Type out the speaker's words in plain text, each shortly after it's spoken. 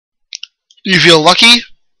Do you feel lucky?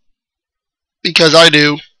 Because I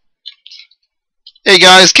do. Hey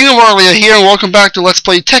guys, King of Arlia here, and welcome back to Let's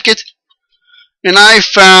Play Tekkit. And I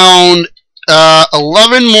found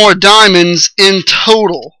 11 more diamonds in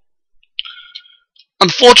total.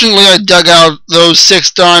 Unfortunately, I dug out those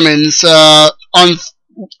 6 diamonds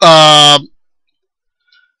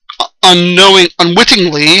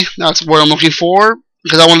unwittingly. That's what I'm looking for,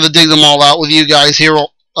 because I wanted to dig them all out with you guys here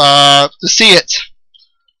to see it,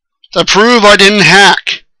 to prove I didn't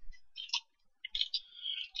hack.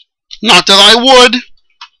 Not that I would.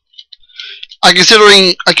 I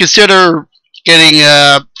consider getting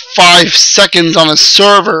 5 seconds on a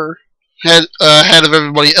server ahead of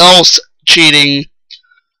everybody else cheating.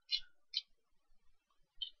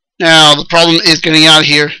 Now the problem is getting out of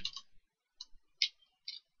here.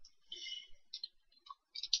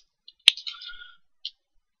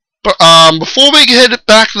 But before we head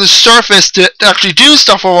back to the surface to actually do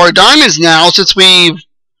stuff with our diamonds now, since we've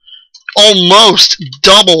almost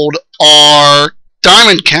doubled our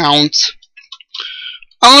diamond count,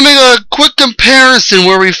 I'm going to make a quick comparison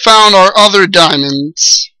where we found our other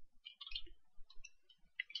diamonds.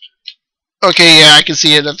 Okay, yeah, I can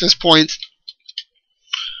see it at this point.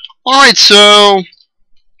 Alright, so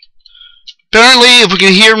apparently if we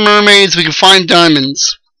can hear mermaids, we can find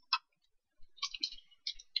diamonds.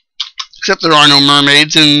 Except there are no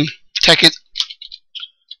mermaids in Tekkit.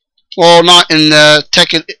 Well, not in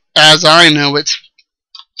Tekkit as I know it.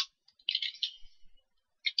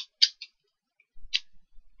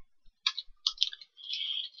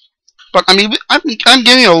 But I mean, I'm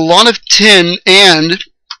getting a lot of tin,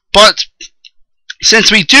 but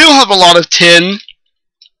since we do have a lot of tin,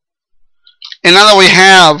 and now that we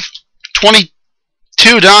have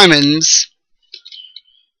 22 diamonds,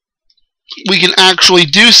 we can actually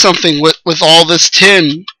do something with all this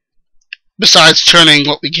tin, besides turning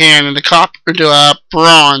what we can into copper, into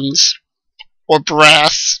bronze or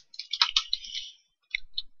brass.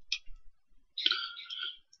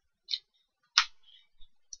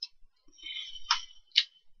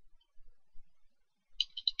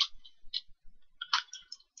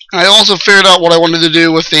 I also figured out what I wanted to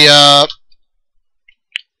do with the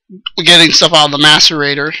getting stuff out of the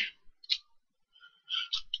macerator.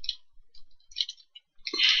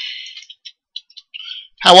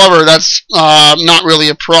 However, that's not really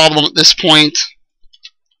a problem at this point,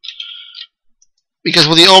 because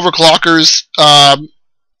with the overclockers,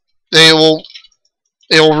 they will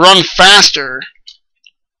run faster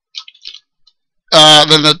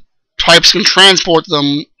than the pipes can transport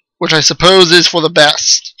them, which I suppose is for the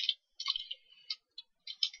best.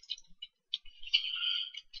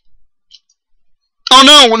 Oh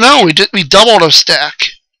no, we doubled our stack.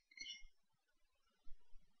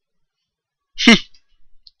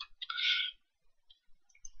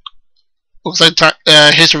 Looks like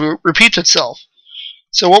history repeats itself.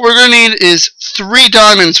 So what we're going to need is 3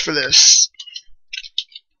 diamonds for this.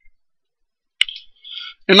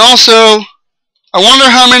 And also, I wonder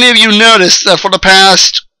how many of you noticed that for the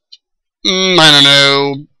past, I don't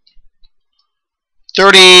know,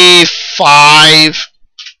 35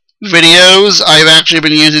 videos, I've actually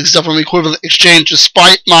been using stuff from Equivalent Exchange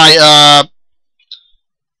despite my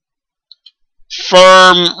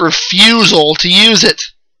firm refusal to use it.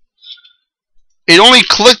 It only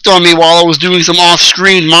clicked on me while I was doing some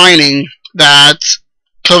off-screen mining that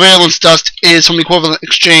Covalence Dust is from Equivalent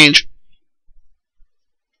Exchange.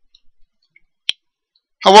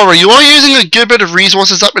 However, you are using a good bit of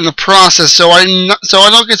resources up in the process, so I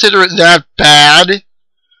don't consider it that bad.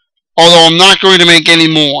 Although I'm not going to make any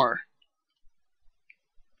more,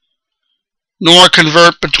 nor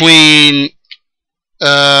convert between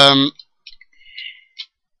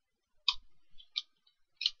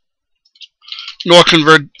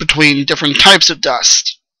different types of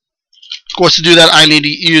dust. Of course, to do that, I need to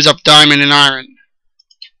use up diamond and iron.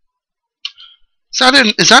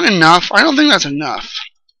 Is that enough? I don't think that's enough.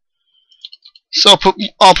 So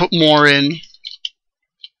I'll put more in.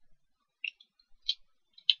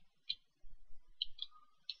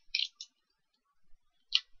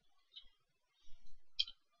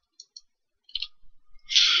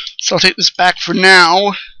 So I'll take this back for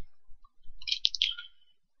now.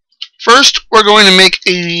 First, we're going to make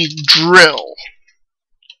a drill.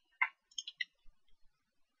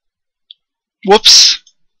 Whoops.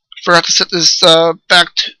 Forgot to set this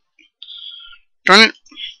back to... Darn it.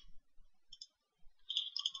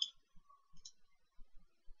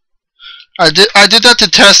 I did that to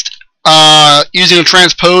test using a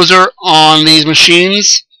transposer on these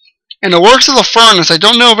machines. And it works with the furnace. I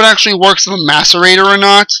don't know if it actually works with the macerator or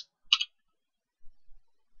not.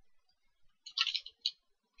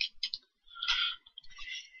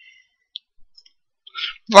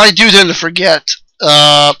 But I do tend to forget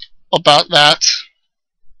about that.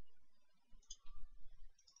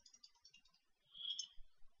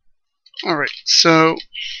 Alright, so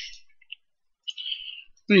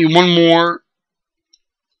we need one more.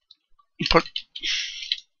 Put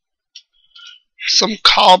some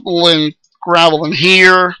cobble and gravel in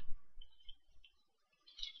here.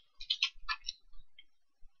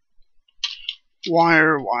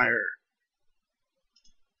 Wire.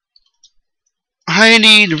 I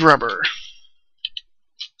need rubber.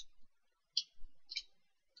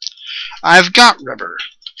 I've got rubber.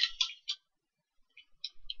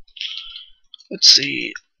 Let's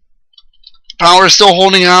see. Power is still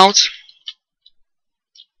holding out.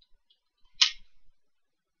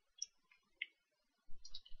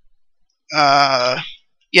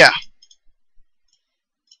 Yeah.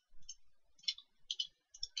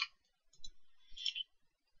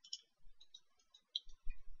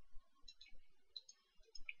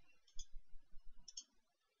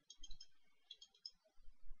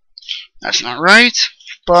 That's not right,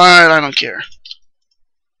 but I don't care.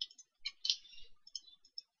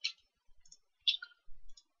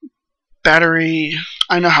 Battery.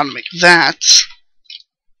 I know how to make that.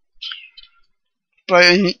 But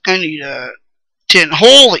I need a tin.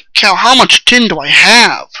 Holy cow, how much tin do I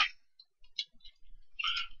have?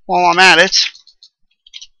 While I'm at it.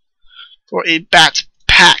 For a bat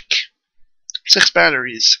pack. 6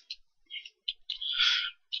 batteries.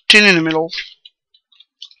 Tin in the middle.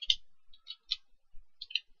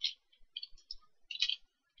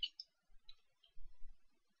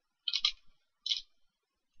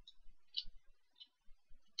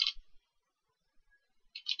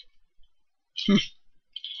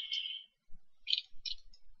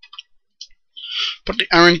 Put the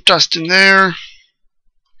iron dust in there.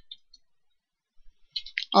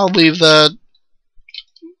 I'll leave that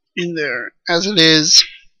in there as it is.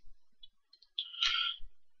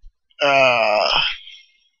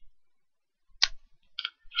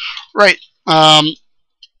 Right.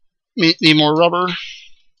 Need more rubber.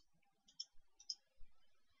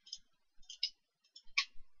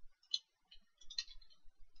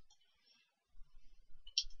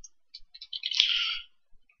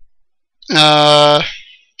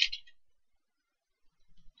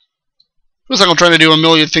 Looks like I'm trying to do a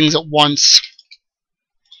million things at once.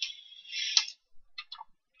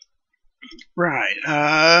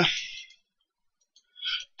 Right.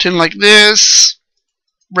 Tin like this.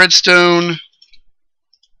 Redstone.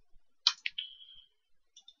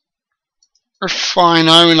 Refine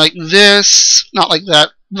iron like this. Not like that.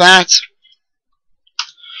 That.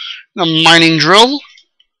 A mining drill.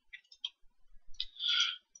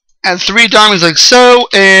 Add 3 diamonds like so,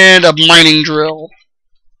 and a mining drill.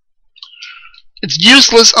 It's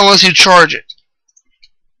useless unless you charge it.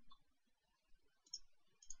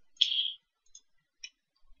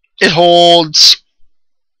 It holds.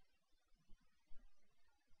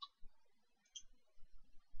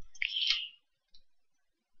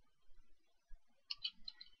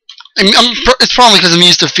 It's probably because I'm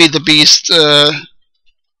used to feed the beast.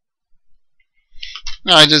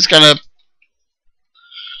 I just kind of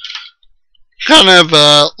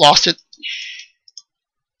lost it.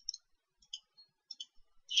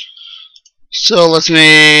 So let's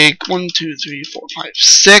make 1, 2, 3, 4, 5,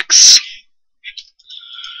 6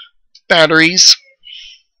 batteries.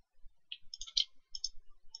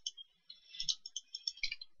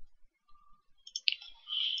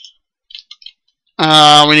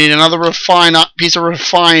 We need another piece of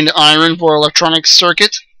refined iron for electronic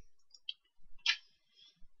circuit.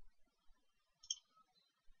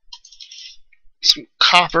 Some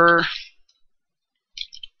copper.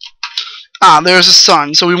 There's the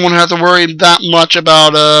sun, so we won't have to worry that much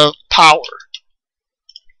about power.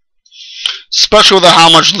 Especially with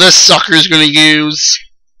how much this sucker is going to use.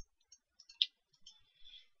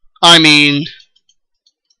 I mean,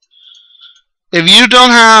 if you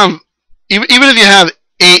don't have, even if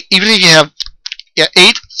you have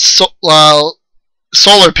 8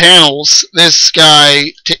 solar panels, this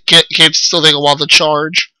guy can still take a while to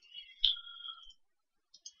charge.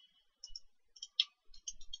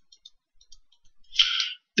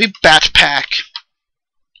 The bat pack.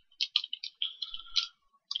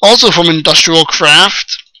 Also from Industrial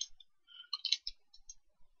Craft.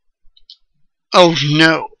 Oh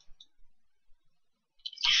no.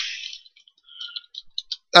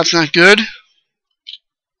 That's not good.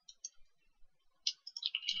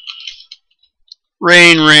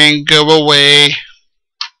 Rain, go away.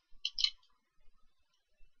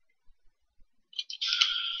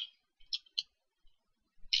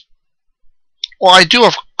 Well, I do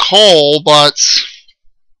have coal, but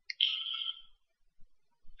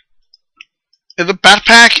If the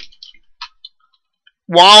backpack,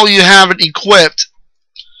 while you have it equipped,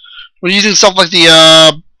 when using stuff like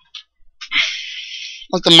the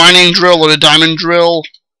mining drill or the diamond drill,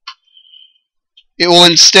 it will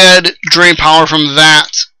instead drain power from that,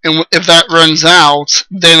 and if that runs out,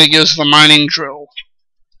 then it goes to the mining drill.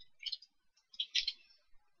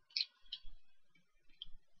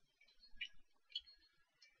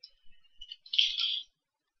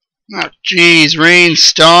 Oh, jeez, rain,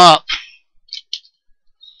 stop.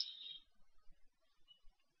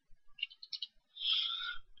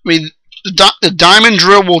 I mean, the diamond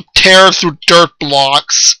drill will tear through dirt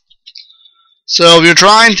blocks. So if you're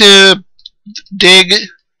trying to dig,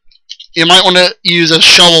 you might want to use a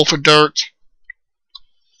shovel for dirt.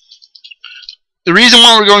 The reason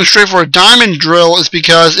why we're going straight for a diamond drill is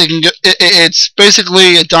because it's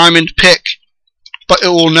basically a diamond pick, but it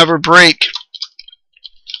will never break.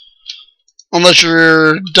 Unless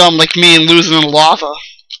you're dumb like me and losing in lava.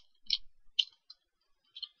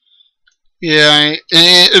 Yeah,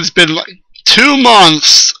 it's been like 2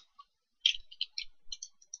 months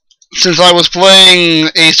since I was playing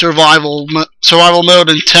a survival mode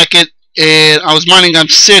in Tekkit, and I was mining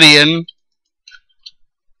obsidian.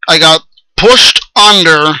 I got pushed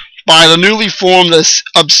under by the newly formed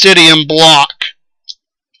obsidian block.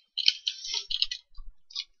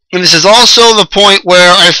 And this is also the point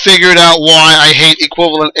where I figured out why I hate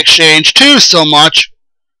equivalent exchange 2 so much,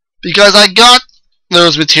 because I got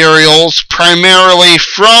those materials primarily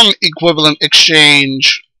from equivalent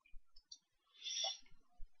exchange.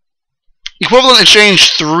 Equivalent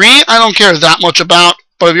exchange 3 I don't care that much about,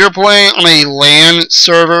 but if you're playing on a LAN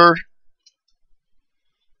server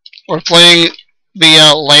or playing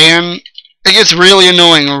via LAN, it gets really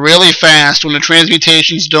annoying really fast when the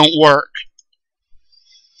transmutations don't work.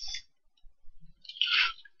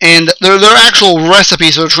 And there are actual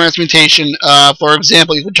recipes for transmutation. For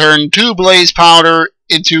example, you can turn 2 blaze powder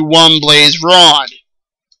into 1 blaze rod.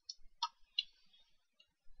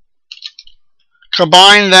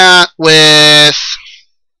 Combine that with...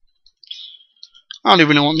 I don't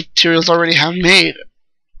even know what materials I already have made.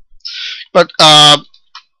 But combine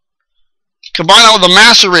that with a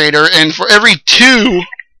macerator, and for every 2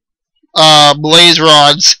 blaze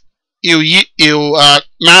rods you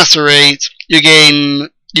macerate,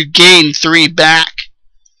 you gain 3 back.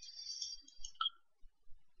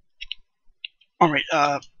 Alright,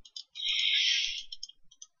 I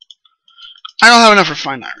don't have enough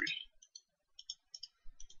refined iron.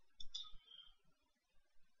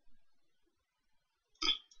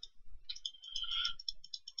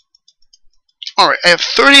 Alright, I have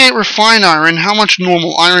 38 refined iron. How much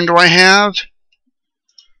normal iron do I have?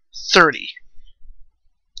 30.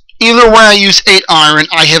 Either way I use 8 iron,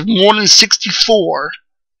 I have more than 64.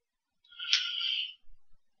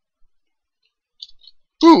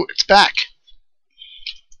 Ooh, it's back.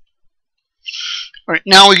 Alright,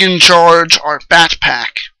 now we can charge our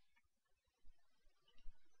backpack.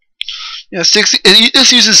 Yeah,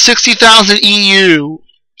 this uses 60,000 EU.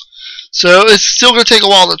 So it's still going to take a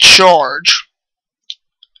while to charge.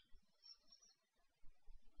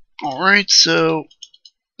 Alright, so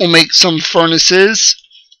we'll make some furnaces.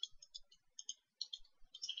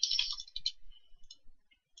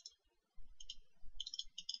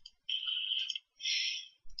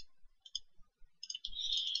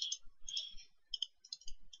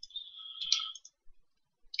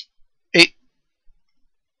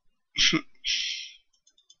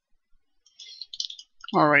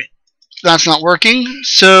 Alright, that's not working,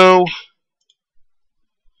 so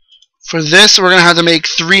for this we're going to have to make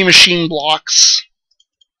 3 machine blocks.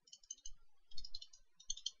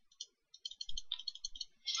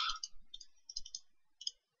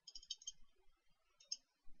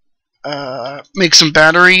 Make some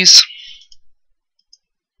batteries.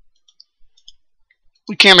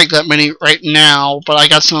 We can't make that many right now, but I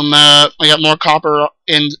got some, I got more copper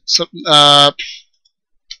and some,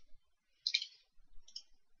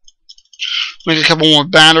 make a couple more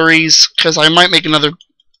batteries, because I might make another.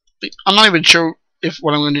 I'm not even sure if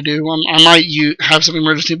what I'm going to do. I might have some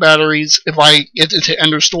emergency batteries if I get into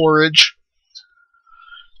ender storage.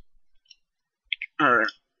 Alright.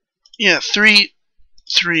 Yeah, 3,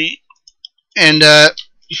 and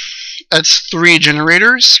that's 3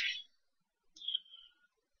 generators.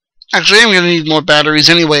 Actually, I'm going to need more batteries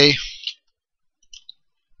anyway.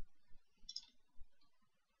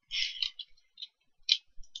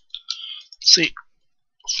 Let's see.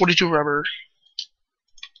 42 rubber.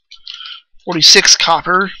 46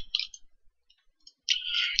 copper.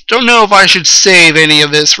 Don't know if I should save any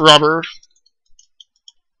of this rubber.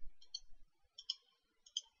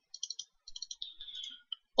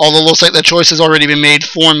 Although it looks like the choice has already been made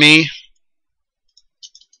for me.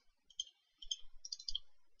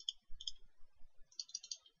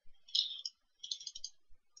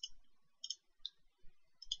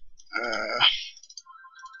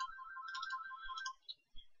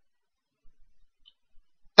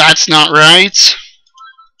 That's not right.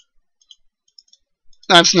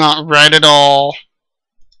 That's not right at all.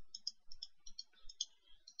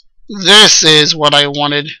 This is what I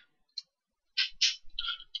wanted.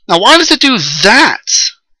 Now, why does it do that?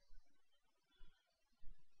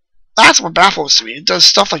 That's what baffles me. It does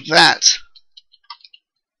stuff like that.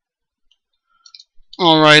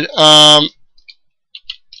 Alright, I'll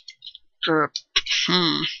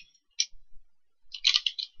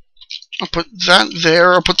put that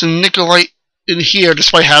there. I'll put the Nikolite in here,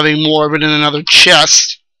 despite having more of it in another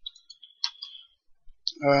chest.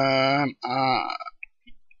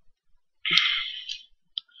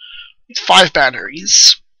 5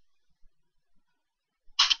 batteries.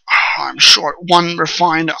 I'm short 1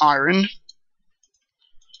 refined iron.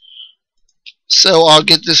 So I'll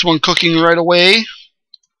get this one cooking right away.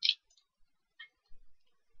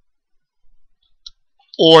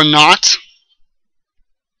 Or not.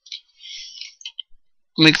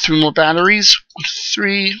 Make 3 more batteries.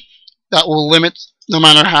 3. That will limit no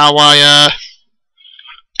matter how I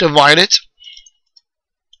divide it.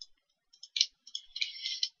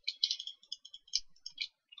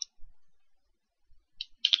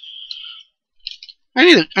 I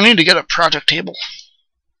need to get a project table.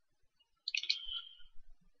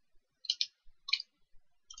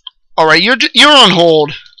 Alright, you're on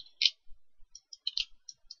hold.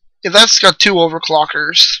 Yeah, that's got 2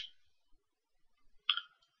 overclockers.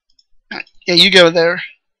 Yeah, you go there.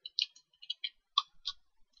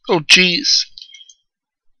 Oh, jeez.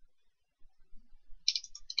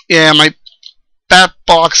 Yeah, my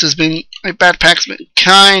backpack's been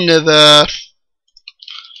kind of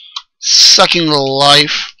sucking the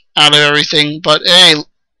life out of everything. But hey,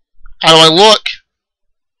 how do I look?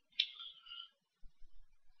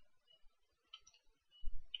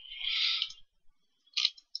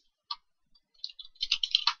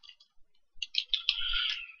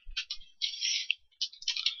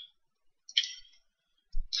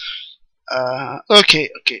 Okay.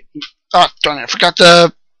 Ah, darn it, I forgot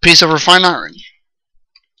the piece of refined iron.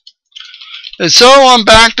 And so I'm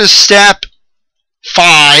back to step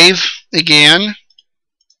 5 again.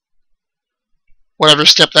 Whatever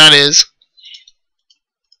step that is.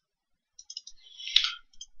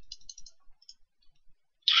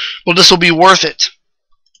 Well, this will be worth it.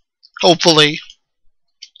 Hopefully.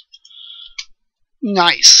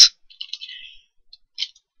 Nice.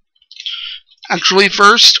 Actually,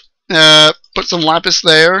 first, put some lapis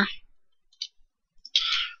there.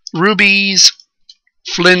 Rubies,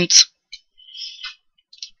 flint.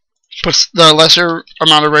 Puts the lesser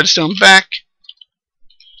amount of redstone back.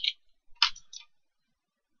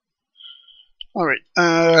 Alright,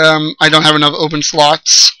 I don't have enough open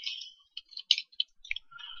slots.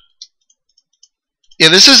 Yeah,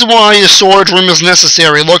 this is why a storage room is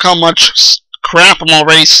necessary. Look how much crap I'm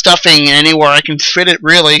already stuffing anywhere I can fit it,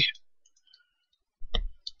 really.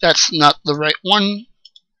 That's not the right one.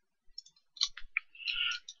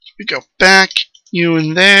 We go back, you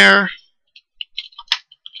in there.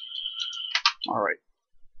 Alright.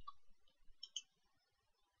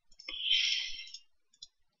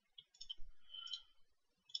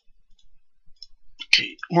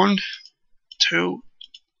 Okay, 1, 2,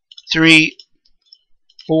 3,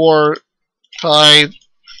 4, 5,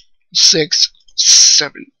 6,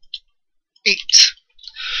 7, 8.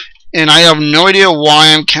 And I have no idea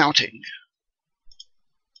why I'm counting.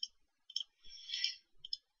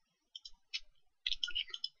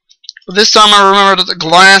 But this time I remember that the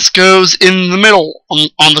glass goes in the middle,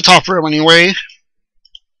 on the top row anyway.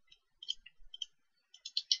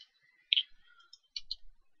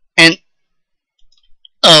 And,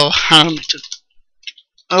 oh, how do I make it?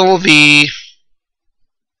 Oh, the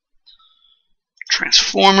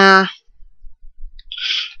transformer.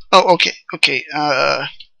 Oh, okay.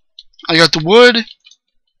 I got the wood,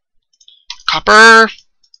 copper,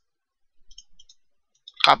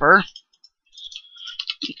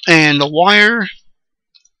 and the wire.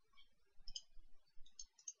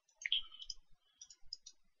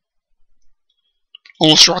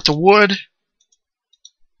 Almost brought the wood.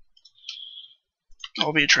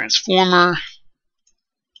 That'll be a transformer.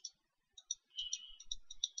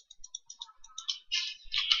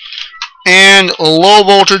 And a low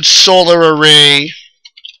voltage solar array.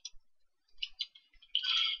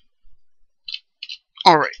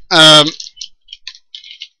 Alright,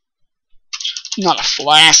 not a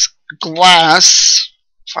flask, glass.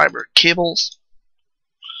 fiber cables.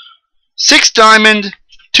 6 diamond,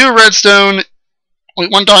 2 redstone,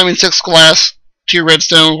 1 diamond, 6 glass, 2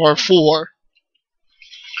 redstone, or 4.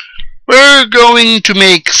 We're going to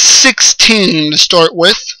make 16 to start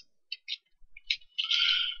with.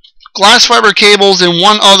 Glass fiber cables and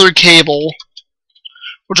 1 other cable,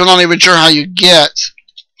 which I'm not even sure how you get,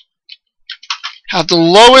 have the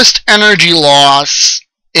lowest energy loss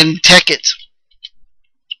in Tekkit,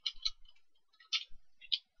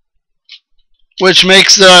 which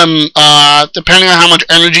makes them, depending on how much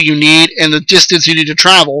energy you need and the distance you need to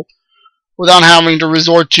travel, without having to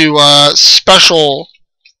resort to special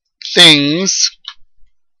things,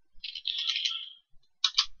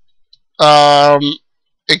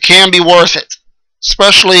 it can be worth it.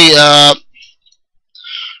 Especially,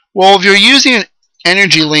 well, if you're using an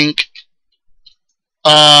energy link,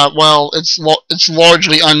 well, it's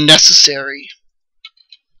largely unnecessary.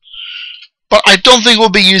 But I don't think we'll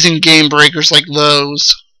be using game breakers like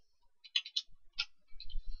those.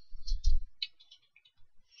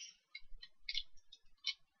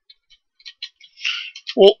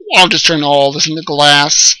 Well, I'll just turn all this into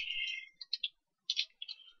glass.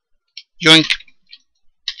 Yoink.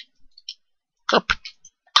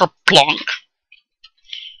 Kerplonk.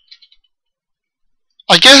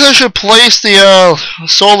 I guess I should place the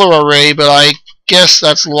solar array, but I guess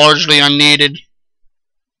that's largely unneeded.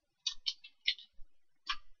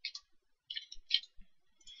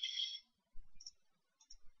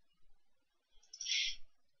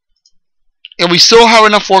 And we still have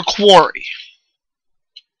enough for a quarry.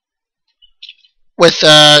 With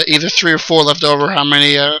either 3 or 4 left over. How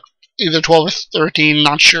many? Either 12 or 13,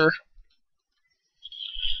 not sure.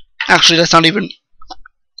 Actually, that's not even...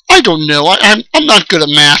 I don't know. I'm not good at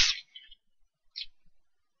math.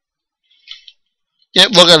 Yeah,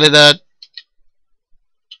 look at it.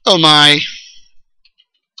 Oh my.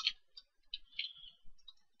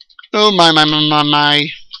 Oh my.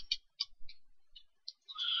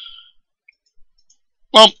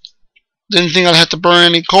 Well, didn't think I'd have to burn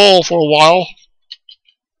any coal for a while.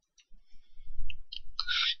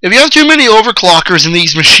 If you have too many overclockers in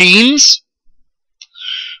these machines,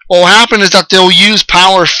 what will happen is that they'll use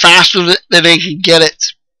power faster than they can get it.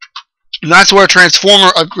 And that's where a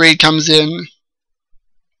transformer upgrade comes in,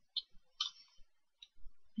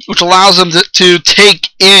 which allows them to take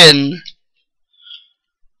in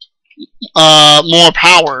more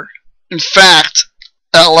power. In fact,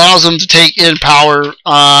 that allows them to take in power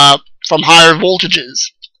from higher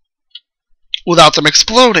voltages without them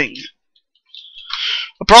exploding.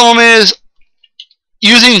 The problem is,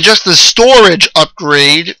 using just the storage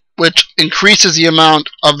upgrade, which increases the amount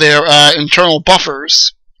of their internal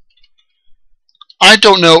buffers, I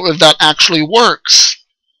don't know if that actually works,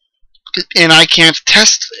 and I can't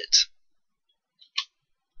test it.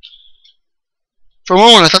 For a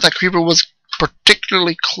moment I thought that creeper was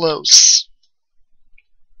particularly close.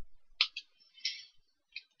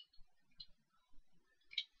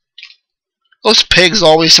 Those pigs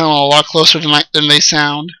always sound a lot closer than they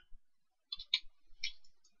sound.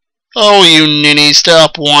 Oh, you ninny,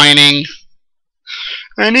 stop whining.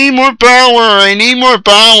 I need more power! I need more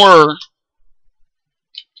power!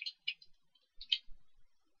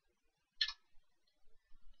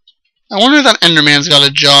 I wonder if that Enderman's got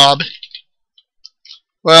a job.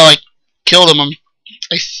 Well, I killed him,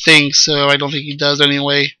 I think, so I don't think he does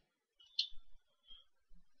anyway.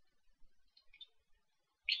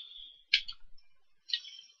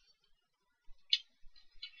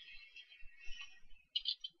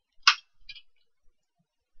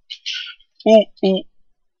 Ooh, ooh.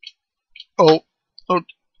 Oh,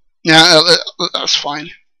 yeah, that's fine.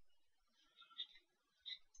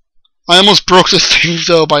 I almost broke the thing,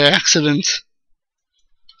 though, by accident.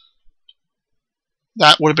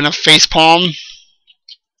 That would have been a facepalm.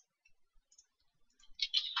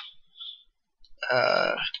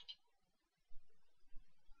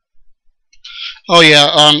 Oh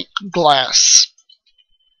yeah, glass.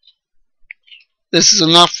 This is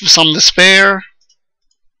enough for some to spare.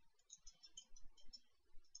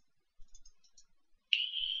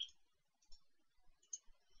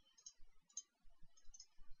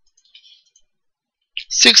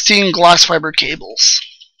 $16 glass fiber cables.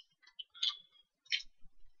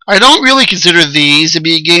 I don't really consider these to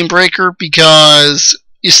be a game breaker because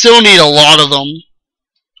you still need a lot of them.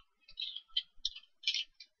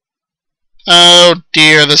 Oh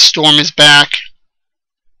dear, the storm is back.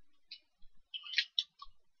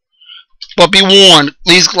 But be warned,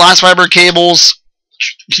 these glass fiber cables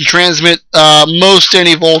can transmit most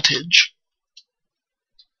any voltage.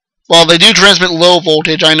 Well, they do transmit low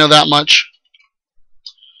voltage, I know that much.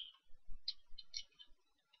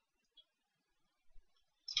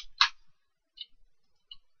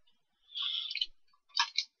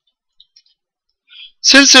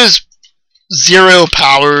 since there's zero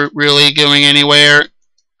power really going anywhere,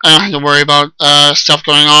 I don't have to worry about stuff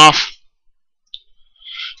going off.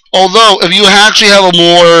 Although, if you actually have a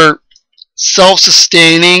more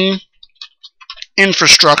self-sustaining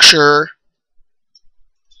infrastructure,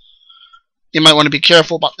 you might want to be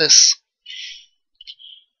careful about this.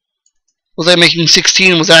 Well, then making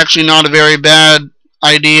 16 was actually not a very bad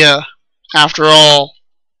idea, after all.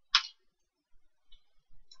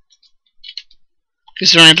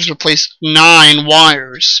 Considering I have to replace 9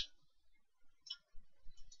 wires.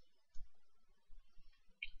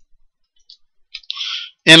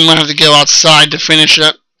 And I'm going to have to go outside to finish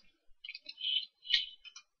it.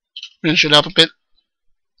 Finish it up a bit.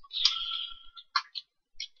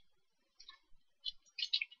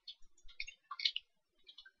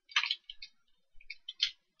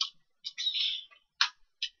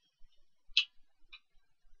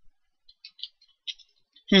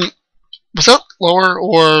 Was that lower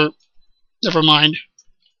or never mind?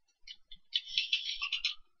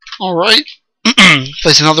 Alright.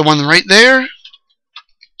 Place another one right there.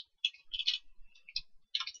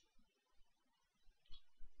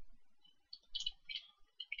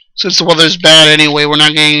 Since the weather's bad anyway, we're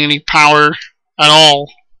not getting any power at all.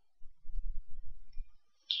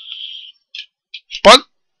 But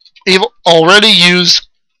we've already used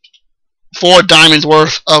 4 diamonds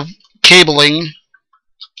worth of cabling.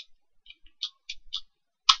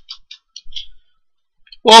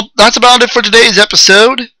 Well, that's about it for today's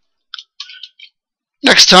episode.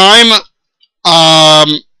 Next time,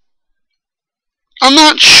 I'm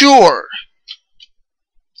not sure.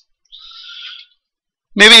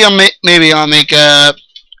 Maybe I'll make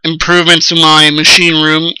improvements to my machine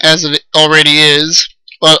room as it already is.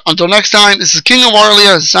 But until next time, this is King of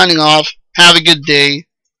Warlia signing off. Have a good day.